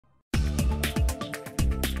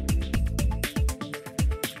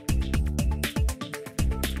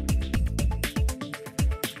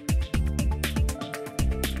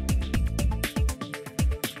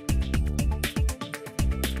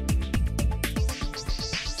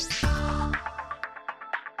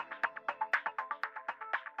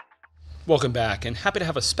Welcome back, and happy to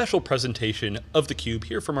have a special presentation of theCUBE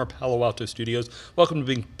here from our Palo Alto studios. Welcome to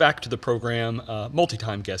being back to the program,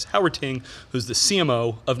 multi-time guest Howard Ting, who's the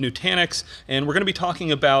CMO of Nutanix, and we're going to be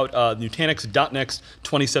talking about Nutanix .NEXT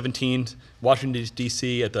 2017, Washington,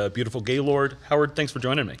 D.C. at the beautiful Gaylord. Howard, thanks for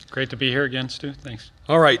joining me. Great to be here again, Stu. Thanks.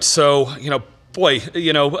 All right, so, boy,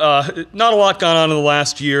 not a lot gone on in the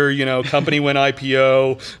last year. Company went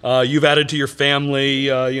IPO. You've added to your family.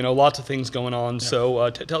 Lots of things going on. Yeah. So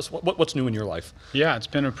tell us what's new in your life. Yeah, it's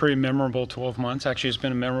been a pretty memorable 12 months. Actually, it's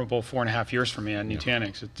been a memorable 4.5 years for me at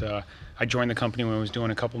Nutanix. I joined the company when I was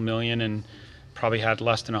doing a couple million and probably had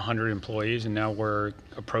less than 100 employees, and now we're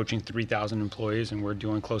approaching 3,000 employees, and we're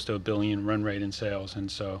doing close to $1 billion run rate in sales. And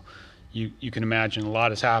so you can imagine a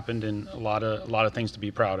lot has happened and a lot of things to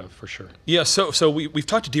be proud of, for sure. Yeah, so we've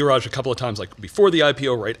talked to Dheeraj a couple of times, like before the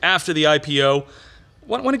IPO, right after the IPO.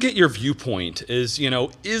 Want to get your viewpoint.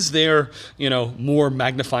 Is there more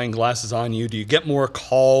magnifying glasses on you? Do you get more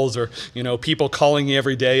calls, or people calling you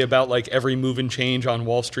every day about like every move and change on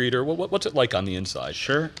Wall Street, or what's it like on the inside?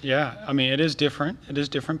 Sure. Yeah. I mean, it is different. It is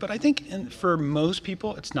different, but I think for most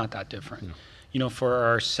people, it's not that different. Yeah. For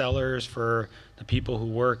our sellers, for the people who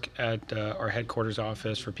work at our headquarters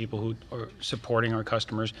office, for people who are supporting our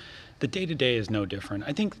customers, the day-to-day is no different.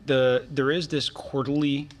 I think there is this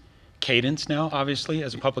quarterly cadence now, obviously,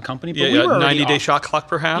 as a public company. But we were 90-day shot clock,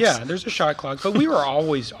 perhaps? Yeah, there's a shot clock. But we were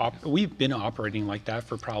always, we've been operating like that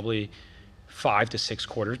for probably 5 to 6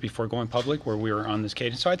 quarters before going public, where we were on this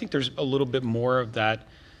cadence. So I think there's a little bit more of that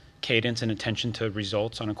cadence and attention to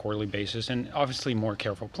results on a quarterly basis, and obviously more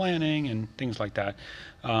careful planning and things like that.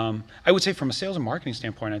 I would say from a sales and marketing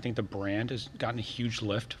standpoint, I think the brand has gotten a huge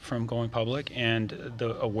lift from going public, and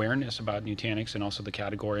the awareness about Nutanix and also the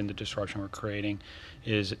category and the disruption we're creating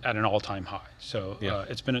is at an all-time high. So yeah.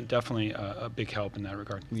 It's been definitely a big help in that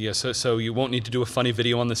regard. Yeah, so you won't need to do a funny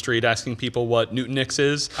video on the street asking people what Nutanix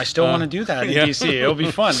is. I still want to do that in DC. It'll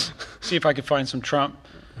be fun. See if I can find some Trump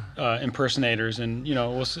impersonators, and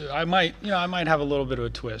we'll see. I might have a little bit of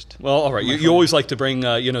a twist. Well, all right. You always like to bring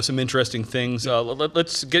some interesting things.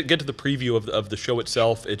 Let's get to the preview of the show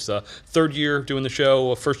itself. It's third year doing the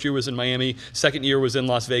show. First year was in Miami. Second year was in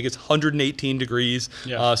Las Vegas. 118 degrees.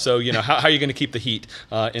 Yeah. So how are you going to keep the heat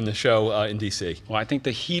in the show in DC? Well, I think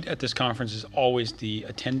the heat at this conference is always the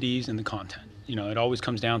attendees and the content. It always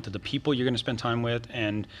comes down to the people you're going to spend time with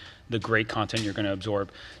and the great content you're going to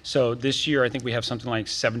absorb. So this year, I think we have something like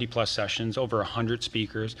 70 plus sessions, over 100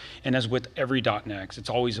 speakers. And as with every .NEXT, it's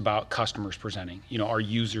always about customers presenting, our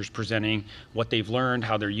users presenting what they've learned,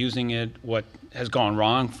 how they're using it, what has gone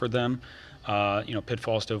wrong for them,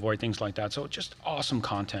 pitfalls to avoid, things like that. So just awesome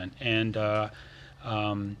content. And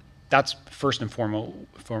that's first and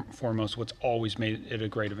foremost what's always made it a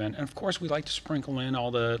great event. And of course, we like to sprinkle in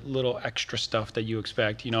all the little extra stuff that you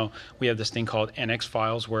expect. We have this thing called NX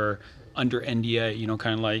files, where under NDA,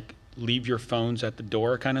 kind of like leave your phones at the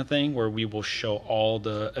door kind of thing, where we will show all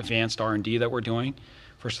the advanced R&D that we're doing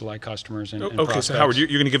for select customers and okay, prospects. So Howard, you're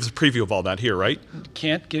going to give us a preview of all that here, right?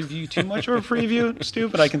 Can't give you too much of a preview, Stu,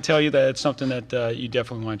 but I can tell you that it's something that you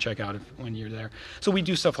definitely want to check out when you're there. So we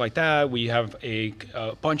do stuff like that. We have a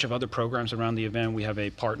bunch of other programs around the event. We have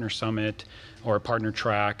a partner summit or a partner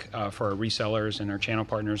track for our resellers and our channel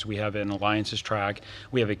partners. We have an alliances track.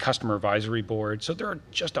 We have a customer advisory board. So there are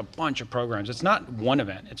just a bunch of programs. It's not one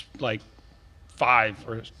event. It's like 5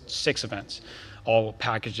 or 6 events, all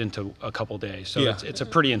packaged into a couple days. So yeah. It's a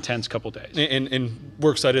pretty intense couple days. And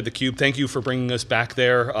we're excited at theCUBE. Thank you for bringing us back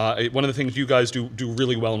there. One of the things you guys do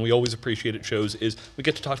really well, and we always appreciate at shows, is we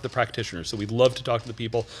get to talk to the practitioners. So we'd love to talk to the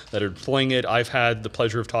people that are deploying it. I've had the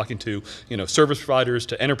pleasure of talking to service providers,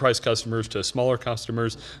 to enterprise customers, to smaller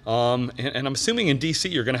customers. And I'm assuming in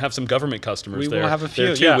DC you're going to have some government customers there. We will have a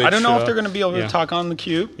few, too, yeah. Which, I don't know if they're going to be able to talk on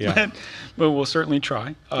theCUBE, but we'll certainly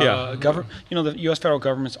try. The U.S. federal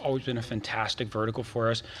government's always been a fantastic vertical for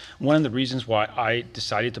us. One of the reasons why I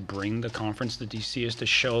decided to bring the conference to DC is to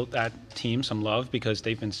show that team some love, because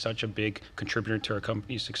they've been such a big contributor to our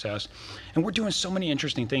company's success. And we're doing so many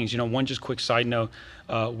interesting things. One just quick side note,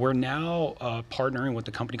 we're now partnering with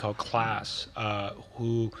a company called Class,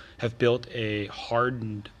 who have built a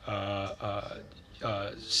hardened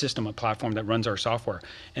system, a platform that runs our software.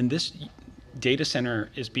 And this data center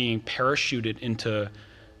is being parachuted into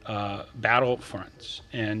battlefronts,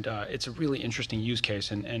 and it's a really interesting use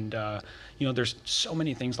case, and there's so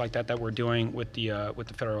many things like that we're doing with the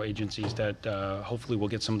federal agencies that hopefully we'll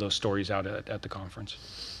get some of those stories out at the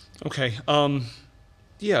conference. Okay.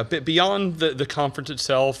 Yeah, but beyond the conference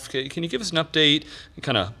itself, can you give us an update,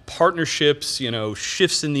 kind of partnerships,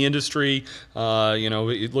 shifts in the industry?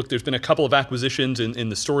 Look, there's been a couple of acquisitions in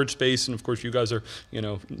the storage space, and of course you guys are,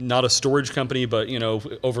 not a storage company, but,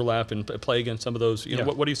 overlap and play against some of those.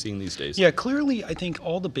 What are you seeing these days? Yeah, clearly I think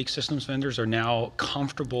all the big systems vendors are now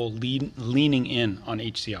comfortable leaning in on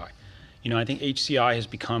HCI. I think HCI has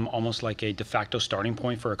become almost like a de facto starting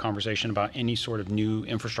point for a conversation about any sort of new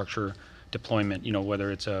infrastructure deployment,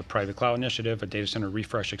 whether it's a private cloud initiative, a data center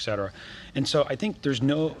refresh, et cetera. And so I think there's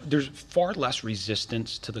far less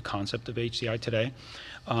resistance to the concept of HCI today.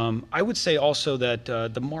 I would say also that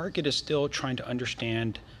the market is still trying to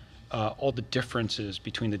understand all the differences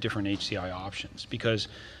between the different HCI options, because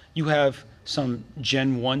you have some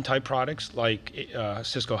Gen 1 type products like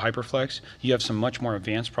Cisco HyperFlex. You have some much more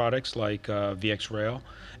advanced products like VxRail.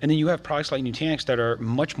 And then you have products like Nutanix that are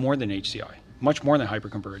much more than HCI, much more than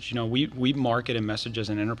hyperconverged. We market and message as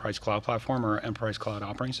an enterprise cloud platform or enterprise cloud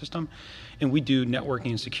operating system. And we do networking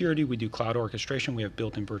and security. We do cloud orchestration. We have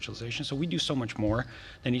built-in virtualization. So we do so much more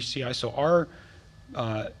than HCI. So our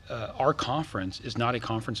conference is not a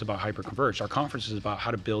conference about hyperconverged. Our conference is about how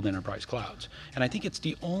to build enterprise clouds. And I think it's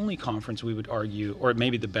the only conference we would argue, or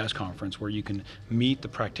maybe the best conference, where you can meet the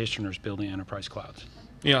practitioners building enterprise clouds.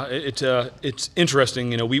 Yeah, it's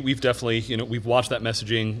interesting. We've definitely, we've watched that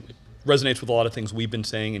messaging. Resonates with a lot of things we've been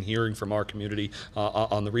saying and hearing from our community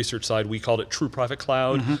on the research side. We called it true private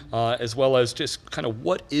cloud, as well as just kind of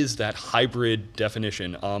what is that hybrid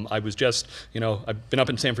definition. I was just, I've been up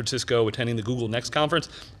in San Francisco attending the Google Next conference.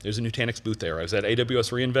 There's a Nutanix booth there. I was at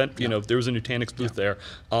AWS reInvent, there was a Nutanix booth there.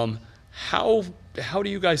 How do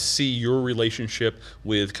you guys see your relationship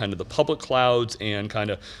with kind of the public clouds and kind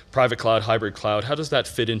of private cloud, hybrid cloud? How does that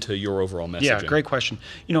fit into your overall messaging? Yeah, great question.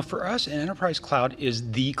 For us, an enterprise cloud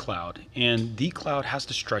is the cloud, and the cloud has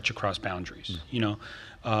to stretch across boundaries.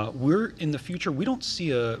 We're in the future, we don't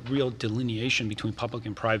see a real delineation between public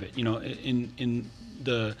and private. In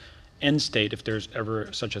the end state, if there's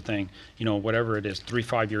ever such a thing, whatever it is,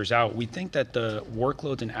 3-5 years out, we think that the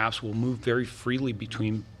workloads and apps will move very freely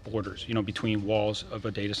between borders, between walls of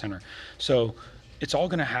a data center. So it's all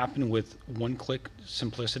going to happen with one-click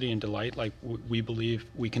simplicity and delight, like we believe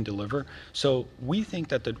we can deliver. So we think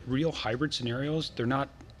that the real hybrid scenarios, they're not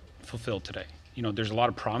fulfilled today. There's a lot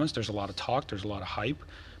of promise, there's a lot of talk, there's a lot of hype,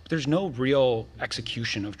 but there's no real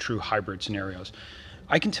execution of true hybrid scenarios.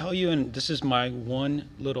 I can tell you, and this is my one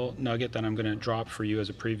little nugget that I'm going to drop for you as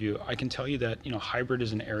a preview, I can tell you that hybrid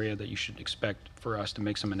is an area that you should expect for us to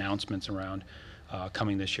make some announcements around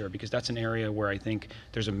coming this year, because that's an area where I think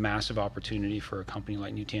there's a massive opportunity for a company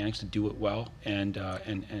like Nutanix to do it well and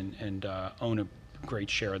own a great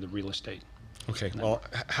share of the real estate. Okay, well,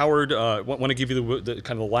 Howard, want to give you the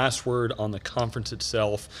kind of the last word on the conference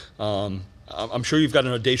itself. I'm sure you've got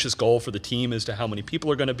an audacious goal for the team as to how many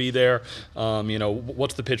people are going to be there.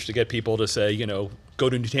 What's the pitch to get people to say, go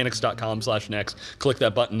to Nutanix.com/next, click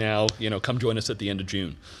that button now, come join us at the end of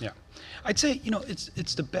June? Yeah, I'd say,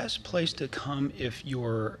 it's the best place to come if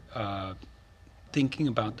you're thinking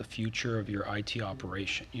about the future of your IT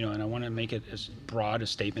operation, and I want to make it as broad a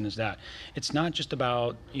statement as that. It's not just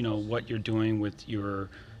about, what you're doing with your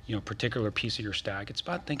particular piece of your stack. It's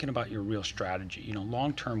about thinking about your real strategy.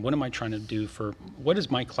 Long term, what am I trying to do what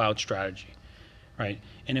is my cloud strategy, right?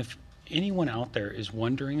 And if anyone out there is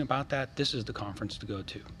wondering about that, this is the conference to go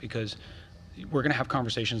to, because we're going to have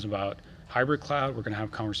conversations about hybrid cloud. We're going to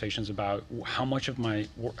have conversations about how many of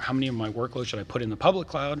my workloads should I put in the public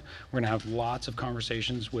cloud. We're going to have lots of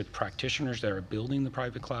conversations with practitioners that are building the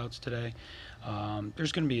private clouds today.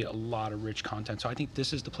 There's going to be a lot of rich content. So I think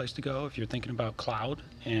this is the place to go if you're thinking about cloud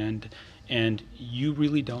and you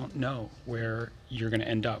really don't know where you're going to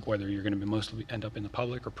end up, whether you're going to mostly end up in the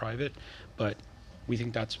public or private. But we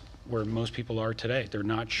think that's where most people are today. They're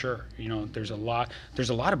not sure. There's a lot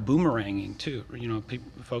of boomeranging too.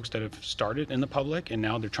 Folks that have started in the public and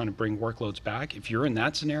now they're trying to bring workloads back. If you're in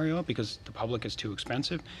that scenario because the public is too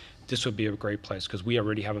expensive, this would be a great place, because we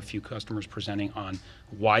already have a few customers presenting on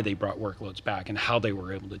why they brought workloads back and how they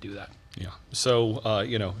were able to do that. Yeah. So,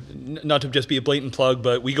 not to just be a blatant plug,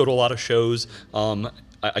 but we go to a lot of shows.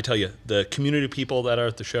 I tell you, the community of people that are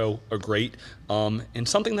at the show are great. And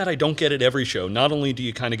something that I don't get at every show, not only do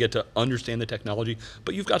you kind of get to understand the technology,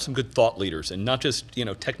 but you've got some good thought leaders, and not just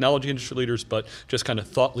technology industry leaders, but just kind of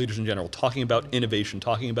thought leaders in general, talking about innovation,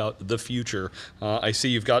 talking about the future. I see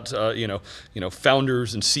you've got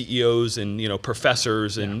founders and CEOs and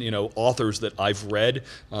professors and authors that I've read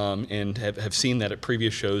and have seen that at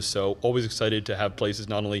previous shows. So always excited to have places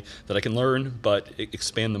not only that I can learn, but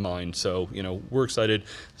expand the mind. So we're excited.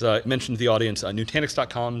 As I mentioned to the audience,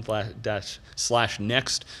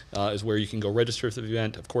 Nutanix.com/next is where you can go register for the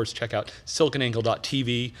event. Of course, check out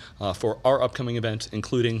SiliconANGLE.tv for our upcoming events,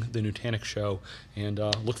 including the Nutanix show. And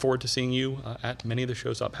look forward to seeing you at many of the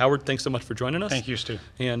shows up. Howard, thanks so much for joining us. Thank you, Stu.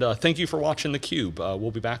 And thank you for watching theCUBE.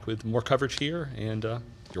 We'll be back with more coverage here, and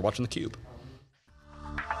you're watching theCUBE.